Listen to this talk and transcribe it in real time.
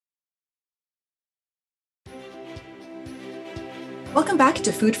Welcome back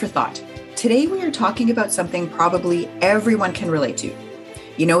to Food for Thought. Today we are talking about something probably everyone can relate to.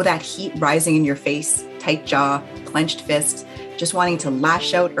 You know that heat rising in your face, tight jaw, clenched fists, just wanting to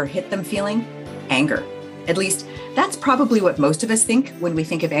lash out or hit them feeling? Anger. At least that's probably what most of us think when we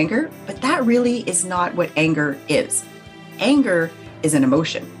think of anger, but that really is not what anger is. Anger is an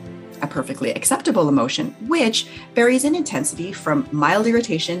emotion, a perfectly acceptable emotion, which varies in intensity from mild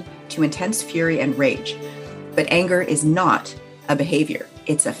irritation to intense fury and rage. But anger is not a behavior,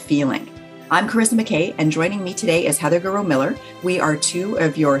 it's a feeling. I'm Carissa McKay, and joining me today is Heather Garreau-Miller. We are two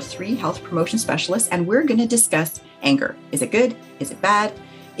of your three health promotion specialists, and we're going to discuss anger. Is it good? Is it bad?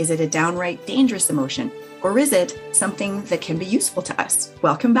 Is it a downright dangerous emotion? Or is it something that can be useful to us?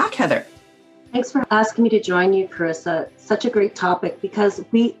 Welcome back, Heather. Thanks for asking me to join you, Carissa. Such a great topic because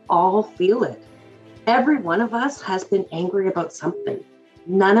we all feel it. Every one of us has been angry about something.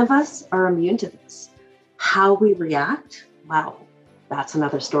 None of us are immune to this. How we react, wow, that's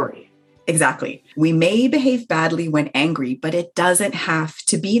another story. Exactly. We may behave badly when angry, but it doesn't have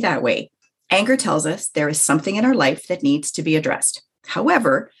to be that way. Anger tells us there is something in our life that needs to be addressed.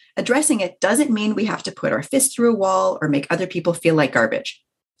 However, addressing it doesn't mean we have to put our fist through a wall or make other people feel like garbage.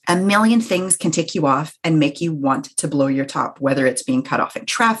 A million things can tick you off and make you want to blow your top, whether it's being cut off in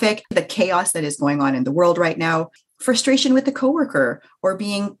traffic, the chaos that is going on in the world right now, frustration with a coworker, or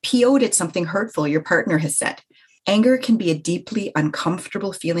being PO'd at something hurtful your partner has said. Anger can be a deeply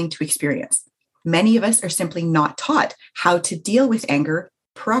uncomfortable feeling to experience. Many of us are simply not taught how to deal with anger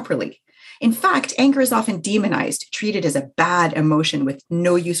properly. In fact, anger is often demonized, treated as a bad emotion with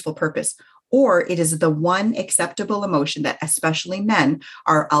no useful purpose, or it is the one acceptable emotion that especially men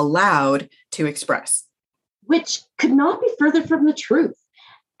are allowed to express. Which could not be further from the truth.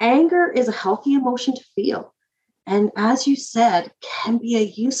 Anger is a healthy emotion to feel. And as you said, can be a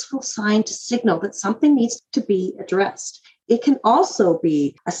useful sign to signal that something needs to be addressed. It can also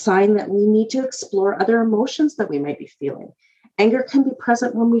be a sign that we need to explore other emotions that we might be feeling. Anger can be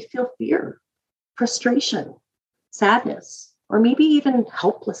present when we feel fear, frustration, sadness, or maybe even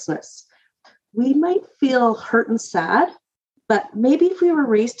helplessness. We might feel hurt and sad, but maybe if we were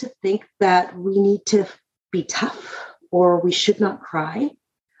raised to think that we need to be tough or we should not cry,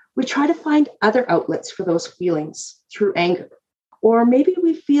 we try to find other outlets for those feelings through anger. Or maybe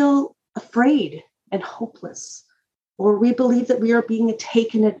we feel afraid and hopeless, or we believe that we are being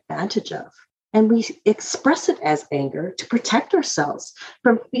taken advantage of. And we express it as anger to protect ourselves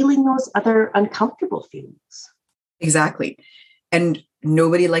from feeling those other uncomfortable feelings. Exactly. And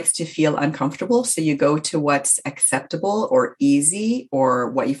nobody likes to feel uncomfortable. So you go to what's acceptable or easy or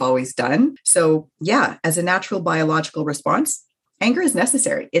what you've always done. So yeah, as a natural biological response, anger is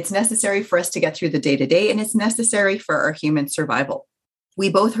necessary. It's necessary for us to get through the day-to-day, and it's necessary for our human survival. We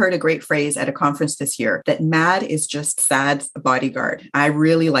both heard a great phrase at a conference this year that mad is just sad's bodyguard. I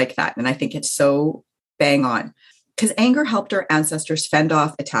really like that. And I think it's so bang on because anger helped our ancestors fend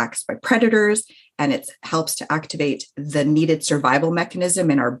off attacks by predators, and it helps to activate the needed survival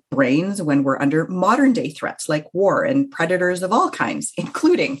mechanism in our brains when we're under modern day threats like war and predators of all kinds,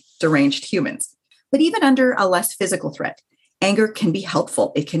 including deranged humans. But even under a less physical threat, anger can be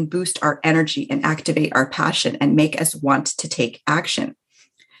helpful. It can boost our energy and activate our passion and make us want to take action.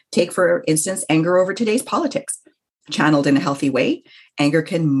 Take, for instance, anger over today's politics. Channeled in a healthy way, anger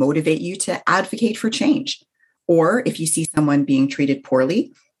can motivate you to advocate for change. Or if you see someone being treated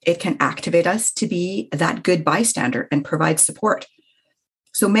poorly, it can activate us to be that good bystander and provide support.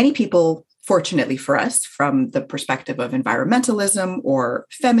 So many people, fortunately for us, from the perspective of environmentalism or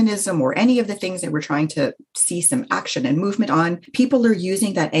feminism or any of the things that we're trying to see some action and movement on, people are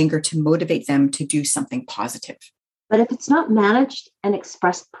using that anger to motivate them to do something positive. But if it's not managed and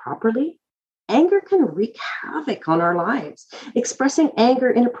expressed properly, anger can wreak havoc on our lives. Expressing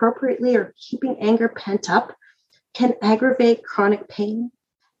anger inappropriately or keeping anger pent up can aggravate chronic pain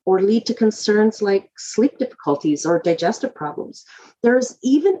or lead to concerns like sleep difficulties or digestive problems. There is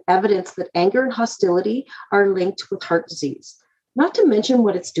even evidence that anger and hostility are linked with heart disease, not to mention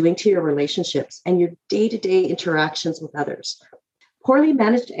what it's doing to your relationships and your day-to-day interactions with others. Poorly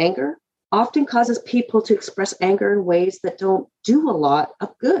managed anger often causes people to express anger in ways that don't do a lot of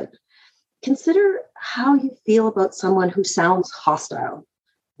good. Consider how you feel about someone who sounds hostile,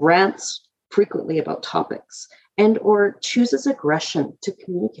 rants frequently about topics, and or chooses aggression to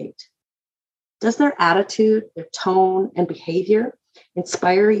communicate. Does their attitude, their tone, and behavior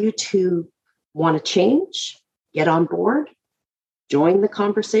inspire you to want to change, get on board, join the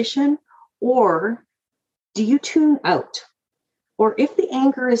conversation, or do you tune out? Or if the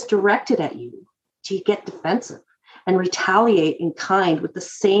anger is directed at you, do you get defensive and retaliate in kind with the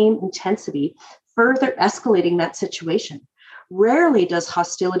same intensity, further escalating that situation? Rarely does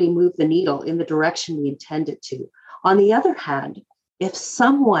hostility move the needle in the direction we intend it to. On the other hand, if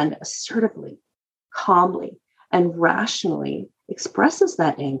someone assertively, calmly, and rationally expresses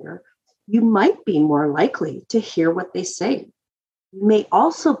that anger, you might be more likely to hear what they say. You may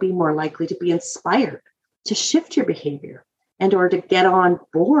also be more likely to be inspired to shift your behavior and or to get on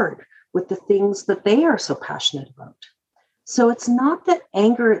board with the things that they are so passionate about. So it's not that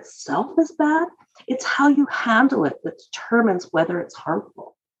anger itself is bad, it's how you handle it that determines whether it's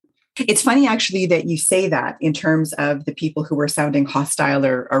harmful. It's funny, actually, that you say that in terms of the people who were sounding hostile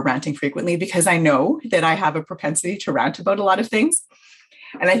or ranting frequently, because I know that I have a propensity to rant about a lot of things.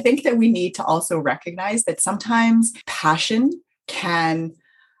 And I think that we need to also recognize that sometimes passion can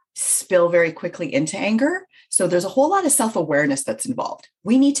spill very quickly into anger. So there's a whole lot of self-awareness that's involved.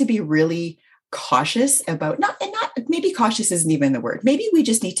 We need to be really cautious about, not maybe cautious isn't even the word. Maybe we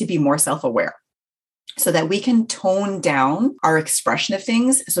just need to be more self-aware so that we can tone down our expression of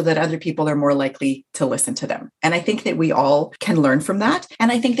things so that other people are more likely to listen to them. And I think that we all can learn from that.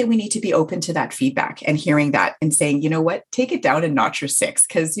 And I think that we need to be open to that feedback and hearing that and saying, you know what, take it down a notch or 6,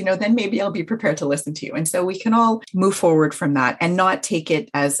 because, then maybe I'll be prepared to listen to you. And so we can all move forward from that and not take it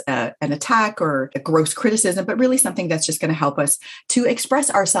as an attack or a gross criticism, but really something that's just going to help us to express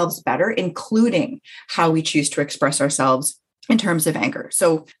ourselves better, including how we choose to express ourselves in terms of anger.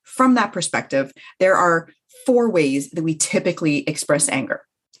 So from that perspective, there are 4 ways that we typically express anger.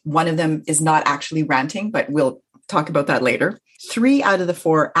 One of them is not actually ranting, but we'll talk about that later. 3 out of the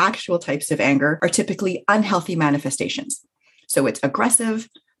 4 actual types of anger are typically unhealthy manifestations. So it's aggressive,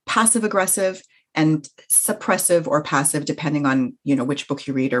 passive aggressive, and suppressive or passive, depending on, which book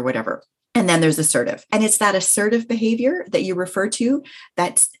you read or whatever. And then there's assertive. And it's that assertive behavior that you refer to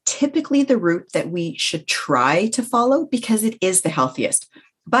that's typically the route that we should try to follow because it is the healthiest.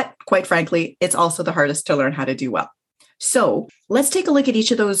 But quite frankly, it's also the hardest to learn how to do well. So let's take a look at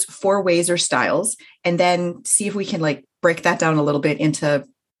each of those 4 ways or styles and then see if we can break that down a little bit into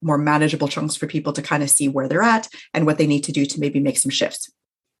more manageable chunks for people to kind of see where they're at and what they need to do to maybe make some shifts.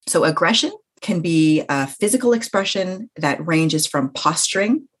 So aggression can be a physical expression that ranges from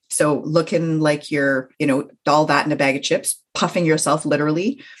posturing. So looking like you're, all that in a bag of chips, puffing yourself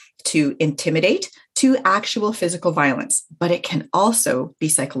literally, to intimidate, to actual physical violence, but it can also be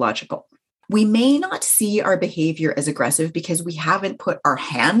psychological. We may not see our behavior as aggressive because we haven't put our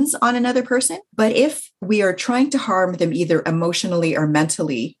hands on another person, but if we are trying to harm them either emotionally or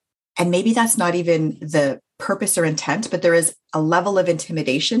mentally, and maybe that's not even the purpose or intent, but there is a level of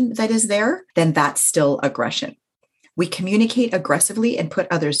intimidation that is there, then that's still aggression. We communicate aggressively and put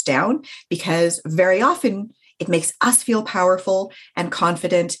others down because very often it makes us feel powerful and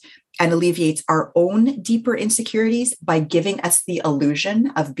confident and alleviates our own deeper insecurities by giving us the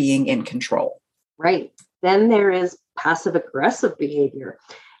illusion of being in control. Right. Then there is passive aggressive behavior.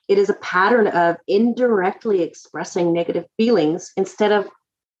 It is a pattern of indirectly expressing negative feelings instead of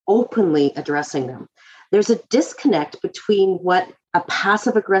openly addressing them. There's a disconnect between what a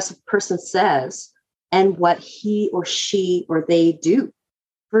passive aggressive person says and what he or she or they do.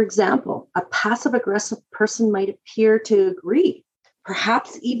 For example, a passive-aggressive person might appear to agree,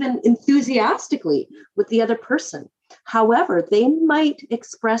 perhaps even enthusiastically, with the other person. However, they might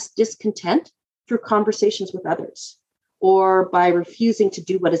express discontent through conversations with others, or by refusing to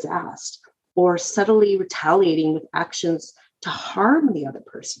do what is asked, or subtly retaliating with actions to harm the other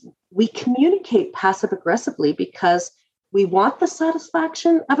person. We communicate passive-aggressively because we want the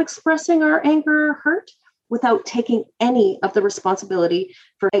satisfaction of expressing our anger or hurt without taking any of the responsibility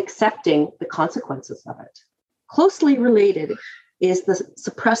for accepting the consequences of it. Closely related is the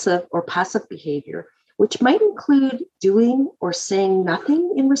suppressive or passive behavior, which might include doing or saying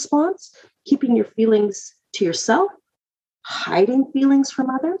nothing in response, keeping your feelings to yourself, hiding feelings from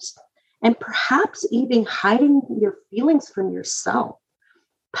others, and perhaps even hiding your feelings from yourself.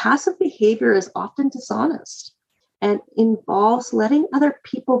 Passive behavior is often dishonest and involves letting other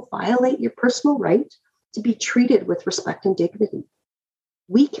people violate your personal right to be treated with respect and dignity.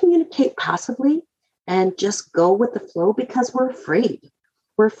 We communicate passively and just go with the flow because we're afraid.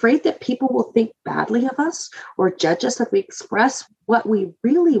 We're afraid that people will think badly of us or judge us if we express what we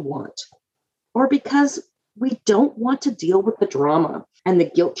really want, or because we don't want to deal with the drama and the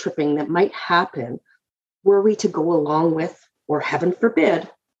guilt tripping that might happen were we to go along with, or heaven forbid,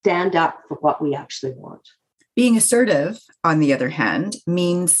 stand up for what we actually want. Being assertive, on the other hand,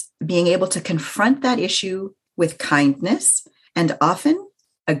 means being able to confront that issue with kindness and often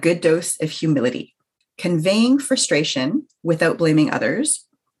a good dose of humility, conveying frustration without blaming others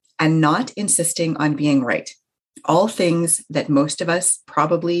and not insisting on being right. All things that most of us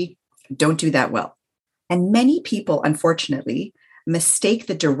probably don't do that well. And many people, unfortunately, mistake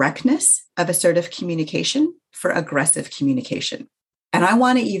the directness of assertive communication for aggressive communication. And I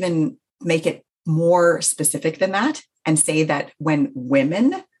want to even make it more specific than that and say that when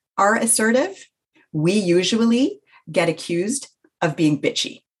women are assertive, we usually get accused of being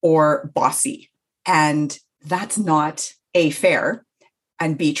bitchy or bossy. And that's not A, fair,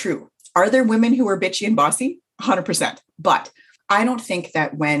 and B, true. Are there women who are bitchy and bossy? 100%. But I don't think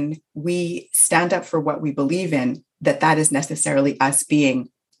that when we stand up for what we believe in, that is necessarily us being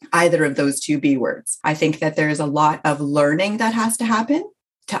either of those two B words. I think that there's a lot of learning that has to happen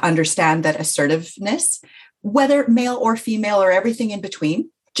to understand that assertiveness, whether male or female or everything in between,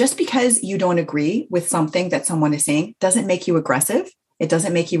 just because you don't agree with something that someone is saying doesn't make you aggressive. It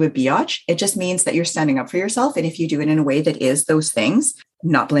doesn't make you a biatch. It just means that you're standing up for yourself. And if you do it in a way that is those things,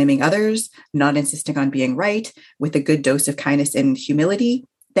 not blaming others, not insisting on being right, with a good dose of kindness and humility,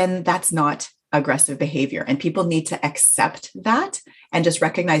 then that's not aggressive behavior. And people need to accept that and just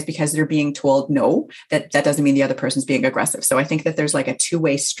recognize, because they're being told no, that doesn't mean the other person's being aggressive. So I think that there's like a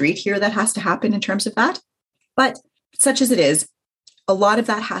two-way street here that has to happen in terms of that. But such as it is, a lot of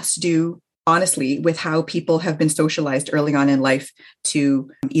that has to do, honestly, with how people have been socialized early on in life to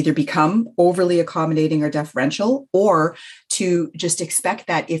either become overly accommodating or deferential, or to just expect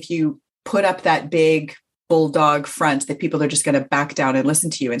that if you put up that big bulldog front, that people are just going to back down and listen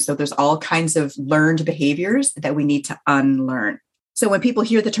to you. And so there's all kinds of learned behaviors that we need to unlearn. So when people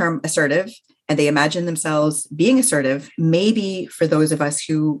hear the term assertive and they imagine themselves being assertive, maybe for those of us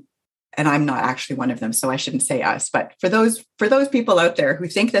who, and I'm not actually one of them, so I shouldn't say us, but for those people out there who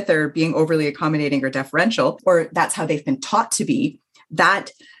think that they're being overly accommodating or deferential, or that's how they've been taught to be,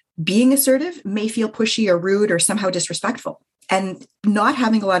 that being assertive may feel pushy or rude or somehow disrespectful. And not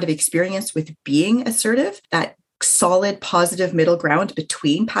having a lot of experience with being assertive, that solid, positive middle ground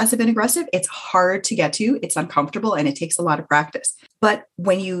between passive and aggressive, it's hard to get to, it's uncomfortable, and it takes a lot of practice. But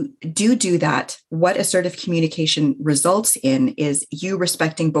when you do that, what assertive communication results in is you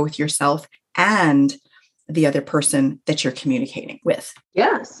respecting both yourself and the other person that you're communicating with.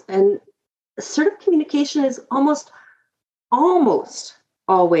 Yes. And assertive communication is almost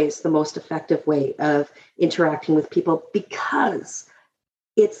always the most effective way of interacting with people, because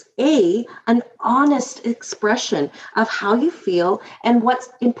it's an honest expression of how you feel and what's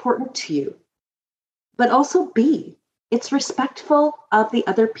important to you. But also B, it's respectful of the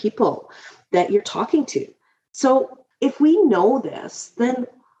other people that you're talking to. So if we know this, then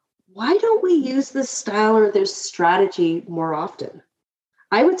why don't we use this style or this strategy more often?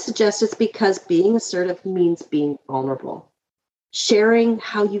 I would suggest it's because being assertive means being vulnerable. Sharing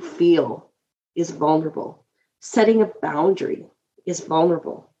how you feel is vulnerable. Setting a boundary is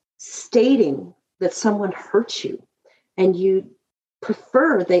vulnerable. Stating that someone hurt you and you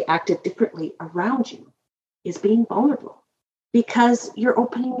prefer they acted differently around you is being vulnerable, because you're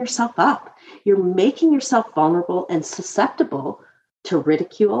opening yourself up. You're making yourself vulnerable and susceptible to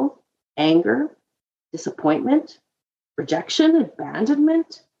ridicule, anger, disappointment, rejection,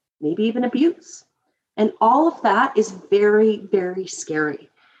 abandonment, maybe even abuse. And all of that is very, very scary.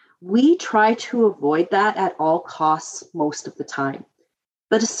 We try to avoid that at all costs most of the time.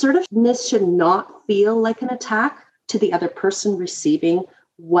 But assertiveness should not feel like an attack to the other person receiving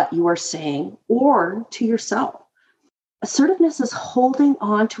what you are saying, or to yourself. Assertiveness is holding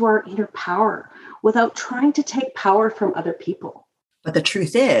on to our inner power without trying to take power from other people. But the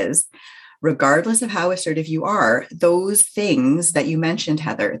truth is, regardless of how assertive you are, those things that you mentioned,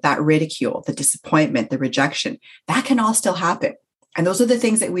 Heather, that ridicule, the disappointment, the rejection, that can all still happen. And those are the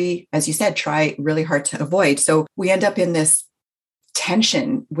things that we, as you said, try really hard to avoid. So we end up in this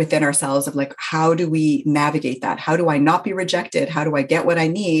tension within ourselves of like, how do we navigate that? How do I not be rejected? How do I get what I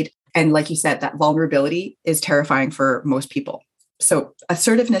need? And like you said, that vulnerability is terrifying for most people. So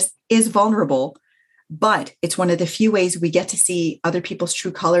assertiveness is vulnerable, but it's one of the few ways we get to see other people's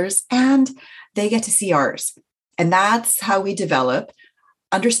true colors and they get to see ours. And that's how we develop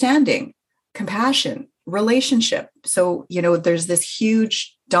understanding, compassion, relationship. So, there's this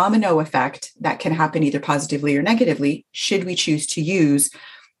huge domino effect that can happen either positively or negatively, should we choose to use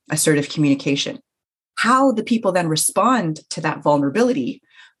assertive communication. How the people then respond to that vulnerability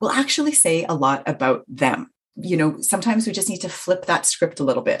will actually say a lot about them. Sometimes we just need to flip that script a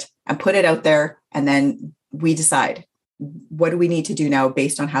little bit and put it out there. And then we decide, what do we need to do now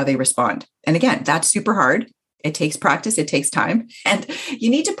based on how they respond? And again, that's super hard. It takes practice. It takes time. And you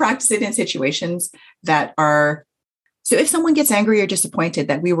need to practice it in situations that are, so if someone gets angry or disappointed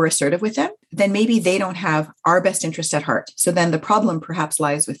that we were assertive with them, then maybe they don't have our best interest at heart. So then the problem perhaps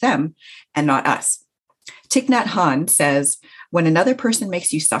lies with them and not us. Thich Nhat Hanh says, when another person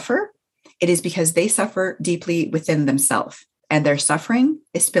makes you suffer, It is because they suffer deeply within themselves and their suffering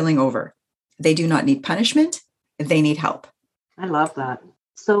is spilling over. They do not need punishment. They need help. I love that.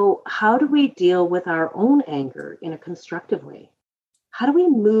 So, how do we deal with our own anger in a constructive way? How do we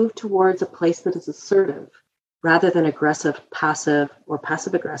move towards a place that is assertive rather than aggressive, passive, or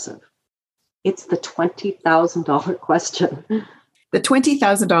passive aggressive? It's the $20,000 question. The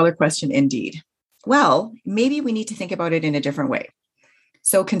 $20,000 question, indeed. Well, maybe we need to think about it in a different way.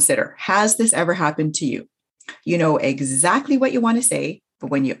 So consider, has this ever happened to you? You know exactly what you want to say, but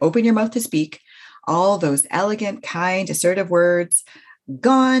when you open your mouth to speak, all those elegant, kind, assertive words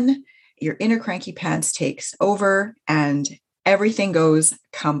gone, your inner cranky pants takes over and everything goes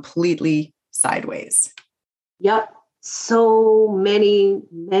completely sideways. Yep. So many,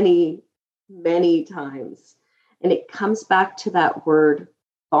 many times. And it comes back to that word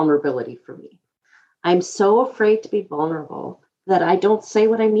vulnerability for me. I'm so afraid to be vulnerable that I don't say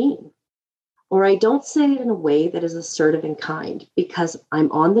what I mean, or I don't say it in a way that is assertive and kind because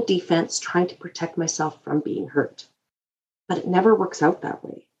I'm on the defense trying to protect myself from being hurt. But it never works out that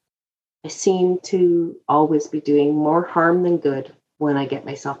way. I seem to always be doing more harm than good when I get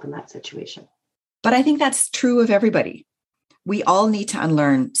myself in that situation. But I think that's true of everybody. We all need to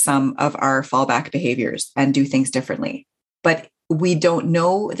unlearn some of our fallback behaviors and do things differently. But we don't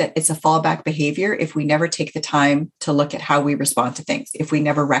know that it's a fallback behavior if we never take the time to look at how we respond to things, if we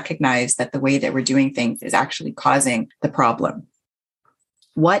never recognize that the way that we're doing things is actually causing the problem.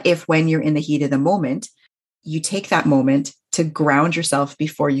 What if when you're in the heat of the moment, you take that moment to ground yourself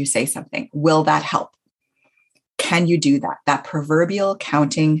before you say something? Will that help? Can you do that? That proverbial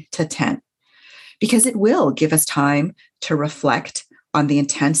counting to 10. Because it will give us time to reflect on the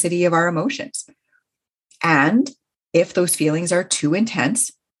intensity of our emotions. And if those feelings are too intense,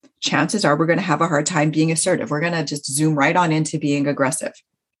 chances are we're going to have a hard time being assertive. We're going to just zoom right on into being aggressive.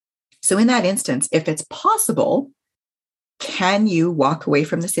 So in that instance, if it's possible, can you walk away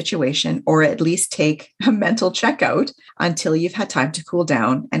from the situation or at least take a mental checkout until you've had time to cool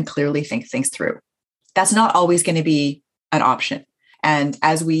down and clearly think things through? That's not always going to be an option. And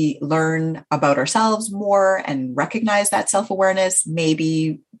as we learn about ourselves more and recognize that self-awareness,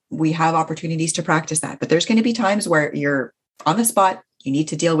 maybe we have opportunities to practice that. But there's going to be times where you're on the spot, you need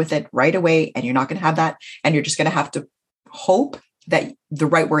to deal with it right away, and you're not going to have that. And you're just going to have to hope that the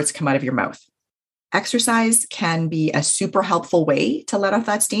right words come out of your mouth. Exercise can be a super helpful way to let off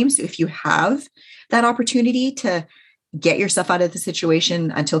that steam. So if you have that opportunity to get yourself out of the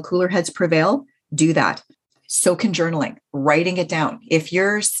situation until cooler heads prevail, do that. So can journaling, writing it down. If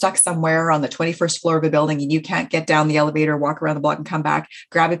you're stuck somewhere on the 21st floor of a building and you can't get down the elevator, walk around the block and come back,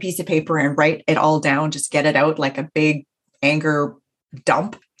 grab a piece of paper and write it all down. Just get it out like a big anger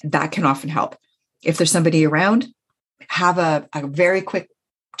dump. That can often help. If there's somebody around, have a very quick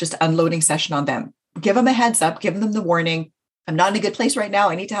just unloading session on them. Give them a heads up, give them the warning. I'm not in a good place right now.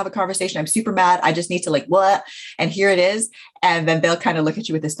 I need to have a conversation. I'm super mad. I just need to what? And here it is. And then they'll kind of look at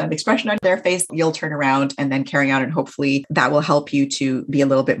you with this stunned expression on their face. You'll turn around and then carry on. And hopefully that will help you to be a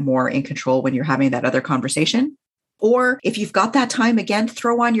little bit more in control when you're having that other conversation. Or if you've got that time, again,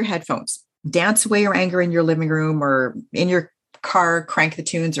 throw on your headphones, dance away your anger in your living room or in your car, crank the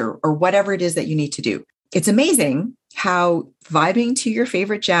tunes or whatever it is that you need to do. It's amazing how vibing to your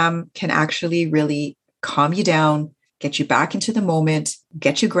favorite jam can actually really calm you down, get you back into the moment,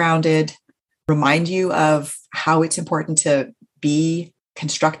 get you grounded, remind you of how it's important to be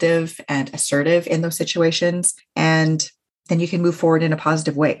constructive and assertive in those situations. And then you can move forward in a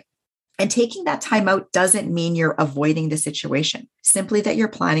positive way. And taking that time out doesn't mean you're avoiding the situation, simply that you're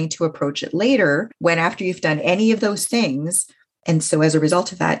planning to approach it later when after you've done any of those things. And so as a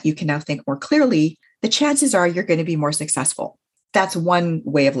result of that, you can now think more clearly. The chances are you're going to be more successful. That's one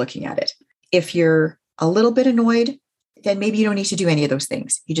way of looking at it. If you're a little bit annoyed, then maybe you don't need to do any of those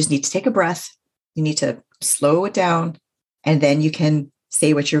things. You just need to take a breath. You need to slow it down. And then you can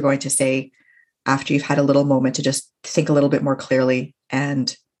say what you're going to say after you've had a little moment to just think a little bit more clearly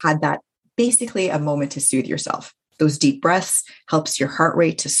and had that basically a moment to soothe yourself. Those deep breaths helps your heart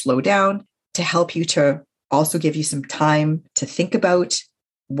rate to slow down, to help you to also give you some time to think about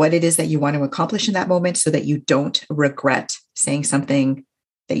what it is that you want to accomplish in that moment so that you don't regret saying something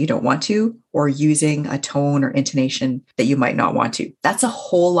that you don't want to, or using a tone or intonation that you might not want to. That's a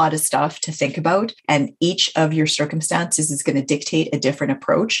whole lot of stuff to think about. And each of your circumstances is going to dictate a different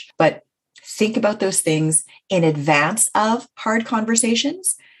approach. But think about those things in advance of hard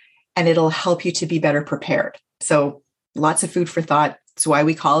conversations, and it'll help you to be better prepared. So lots of food for thought. That's why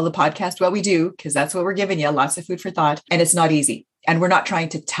we call the podcast what we do, because that's what we're giving you, lots of food for thought. And it's not easy. And we're not trying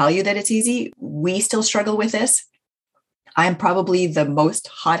to tell you that it's easy. We still struggle with this. I'm probably the most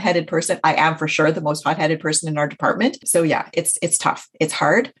hot-headed person. I am for sure the most hot-headed person in our department. So yeah, it's tough. It's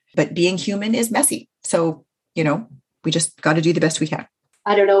hard, but being human is messy. So, we just got to do the best we can.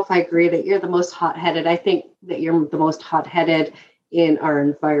 I don't know if I agree that you're the most hot-headed. I think that you're the most hot-headed in our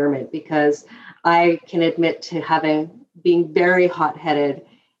environment, because I can admit to being very hot-headed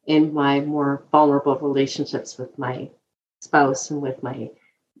in my more vulnerable relationships with my spouse and with my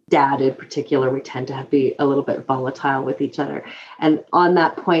dad in particular. We tend to be a little bit volatile with each other. And on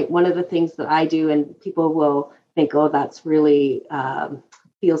that point, one of the things that I do, and people will think, oh, that's really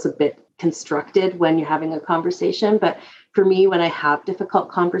feels a bit constructed when you're having a conversation. But for me, when I have difficult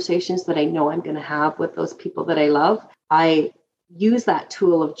conversations that I know I'm going to have with those people that I love, I use that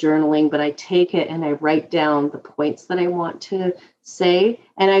tool of journaling, but I take it and I write down the points that I want to say,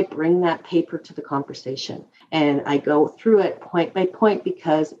 and I bring that paper to the conversation. And I go through it point by point,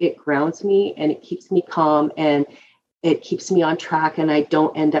 because it grounds me and it keeps me calm and it keeps me on track. And I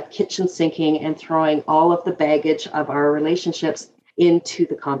don't end up kitchen sinking and throwing all of the baggage of our relationships into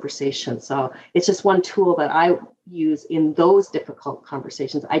the conversation. So it's just one tool that I use in those difficult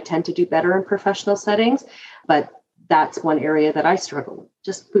conversations. I tend to do better in professional settings, but that's one area that I struggle with.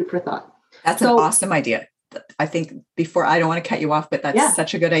 Just food for thought. That's an awesome idea. I think I don't want to cut you off, but that's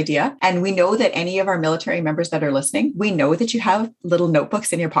such a good idea. And we know that any of our military members that are listening, we know that you have little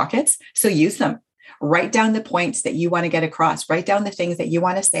notebooks in your pockets. So use them. Write down the points that you want to get across. Write down the things that you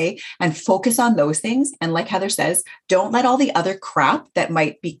want to say and focus on those things. And like Heather says, don't let all the other crap that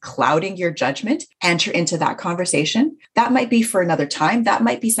might be clouding your judgment enter into that conversation. That might be for another time. That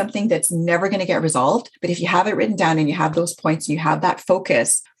might be something that's never going to get resolved. But if you have it written down and you have those points and you have that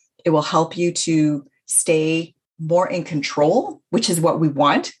focus, it will help you to stay more in control, which is what we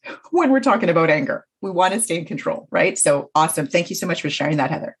want when we're talking about anger. We want to stay in control, right? So awesome. Thank you so much for sharing that,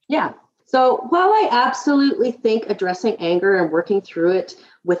 Heather. Yeah. So while I absolutely think addressing anger and working through it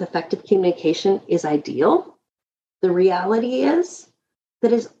with effective communication is ideal, the reality is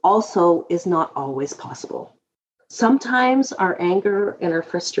that is not always possible. Sometimes our anger and our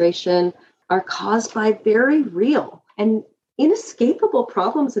frustration are caused by very real and inescapable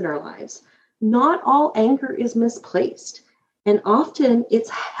problems in our lives. Not all anger is misplaced, and often it's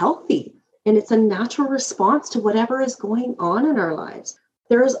healthy and it's a natural response to whatever is going on in our lives.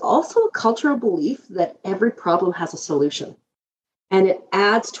 There is also a cultural belief that every problem has a solution, and it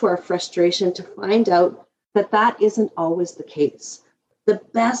adds to our frustration to find out that that isn't always the case. The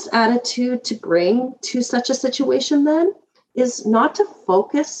best attitude to bring to such a situation then is not to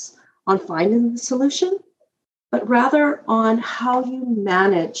focus on finding the solution, but rather on how you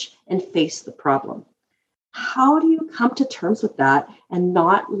manage and face the problem. How do you come to terms with that and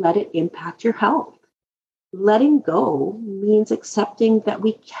not let it impact your health? Letting go means accepting that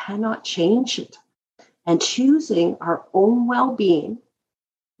we cannot change it and choosing our own well-being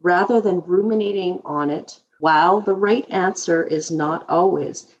rather than ruminating on it, while the right answer is not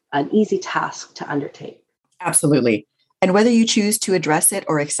always an easy task to undertake. Absolutely. And whether you choose to address it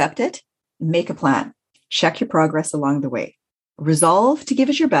or accept it, make a plan. Check your progress along the way. Resolve to give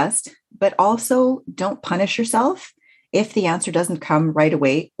it your best, but also don't punish yourself if the answer doesn't come right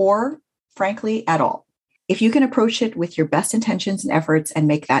away or, frankly, at all. If you can approach it with your best intentions and efforts and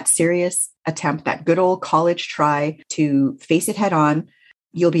make that serious attempt, that good old college try to face it head on,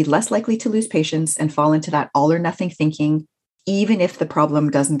 you'll be less likely to lose patience and fall into that all or nothing thinking, even if the problem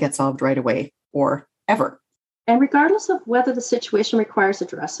doesn't get solved right away or ever. And regardless of whether the situation requires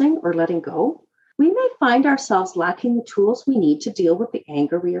addressing or letting go, we may find ourselves lacking the tools we need to deal with the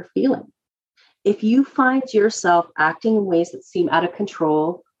anger we are feeling. If you find yourself acting in ways that seem out of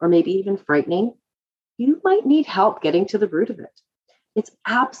control or maybe even frightening, you might need help getting to the root of it. It's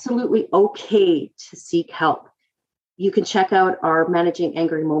absolutely okay to seek help. You can check out our Managing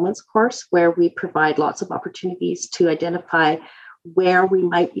Angry Moments course, where we provide lots of opportunities to identify where we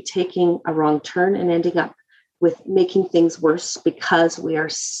might be taking a wrong turn and ending up with making things worse because we are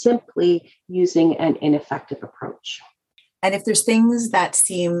simply using an ineffective approach. And if there's things that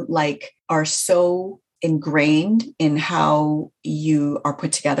seem like are so ingrained in how you are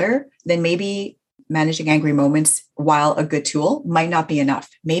put together, then maybe Managing Angry Moments, while a good tool, might not be enough.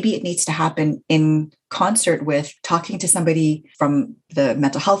 Maybe it needs to happen in concert with talking to somebody from the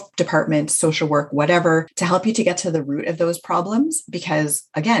mental health department, social work, whatever, to help you to get to the root of those problems. Because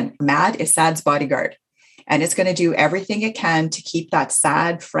again, MAD is SAD's bodyguard. And it's going to do everything it can to keep that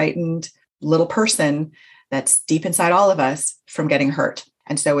sad, frightened little person that's deep inside all of us from getting hurt.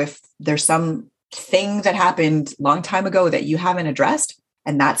 And so if there's some thing that happened a long time ago that you haven't addressed,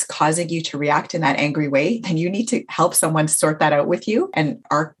 and that's causing you to react in that angry way, then you need to help someone sort that out with you. And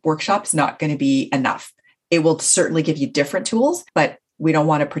our workshop's not going to be enough. It will certainly give you different tools, but we don't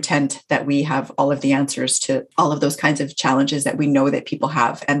want to pretend that we have all of the answers to all of those kinds of challenges that we know that people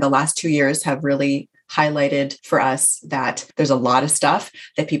have. And the last 2 years have really highlighted for us that there's a lot of stuff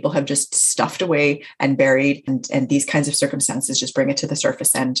that people have just stuffed away and buried. And these kinds of circumstances just bring it to the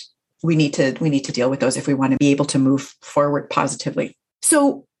surface. And we need to deal with those if we want to be able to move forward positively.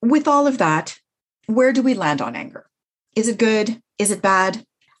 So with all of that, where do we land on anger? Is it good? Is it bad?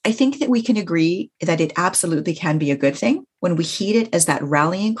 I think that we can agree that it absolutely can be a good thing when we heed it as that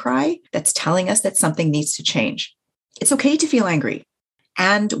rallying cry that's telling us that something needs to change. It's okay to feel angry.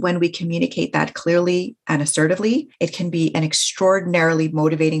 And when we communicate that clearly and assertively, it can be an extraordinarily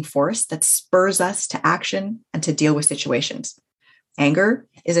motivating force that spurs us to action and to deal with situations. Anger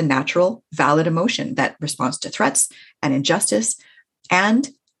is a natural, valid emotion that responds to threats and injustice, and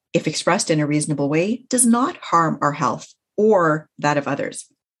if expressed in a reasonable way, does not harm our health or that of others.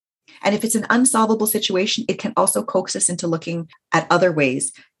 And if it's an unsolvable situation, it can also coax us into looking at other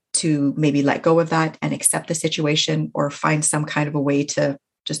ways to maybe let go of that and accept the situation, or find some kind of a way to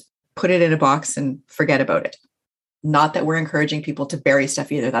just put it in a box and forget about it. Not that we're encouraging people to bury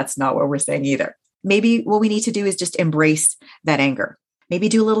stuff either. That's not what we're saying either. Maybe what we need to do is just embrace that anger. Maybe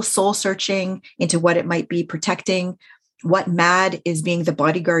do a little soul searching into what it might be protecting, what MAD is being the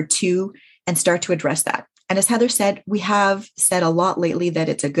bodyguard to, and start to address that. And as Heather said, we have said a lot lately that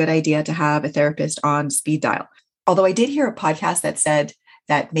it's a good idea to have a therapist on speed dial. Although I did hear a podcast that said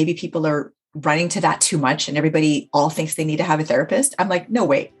that maybe people are running to that too much and everybody all thinks they need to have a therapist. I'm like, no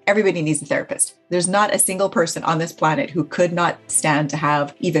way. Everybody needs a therapist. There's not a single person on this planet who could not stand to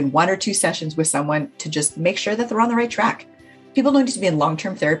have even 1 or 2 sessions with someone to just make sure that they're on the right track. People don't need to be in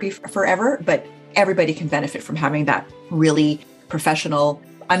long-term therapy forever, but everybody can benefit from having that really professional,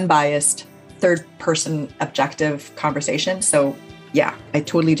 unbiased, third-person objective conversation. So yeah, I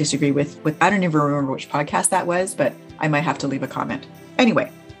totally disagree with, I don't even remember which podcast that was, but I might have to leave a comment.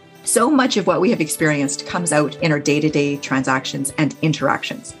 Anyway, so much of what we have experienced comes out in our day-to-day transactions and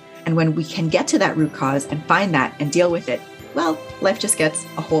interactions. And when we can get to that root cause and find that and deal with it, well, life just gets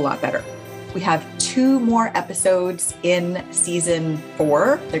a whole lot better. We have 2 more episodes in season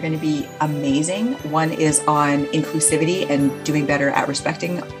 4. They're going to be amazing. One is on inclusivity and doing better at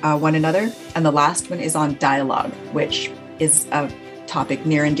respecting one another. And the last one is on dialogue, which is a topic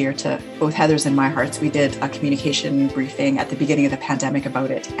near and dear to both Heather's and my hearts. We did a communication briefing at the beginning of the pandemic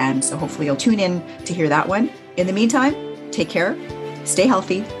about it. And so hopefully you'll tune in to hear that one. In the meantime, take care, stay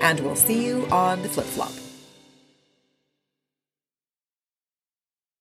healthy, and we'll see you on the flip-flop.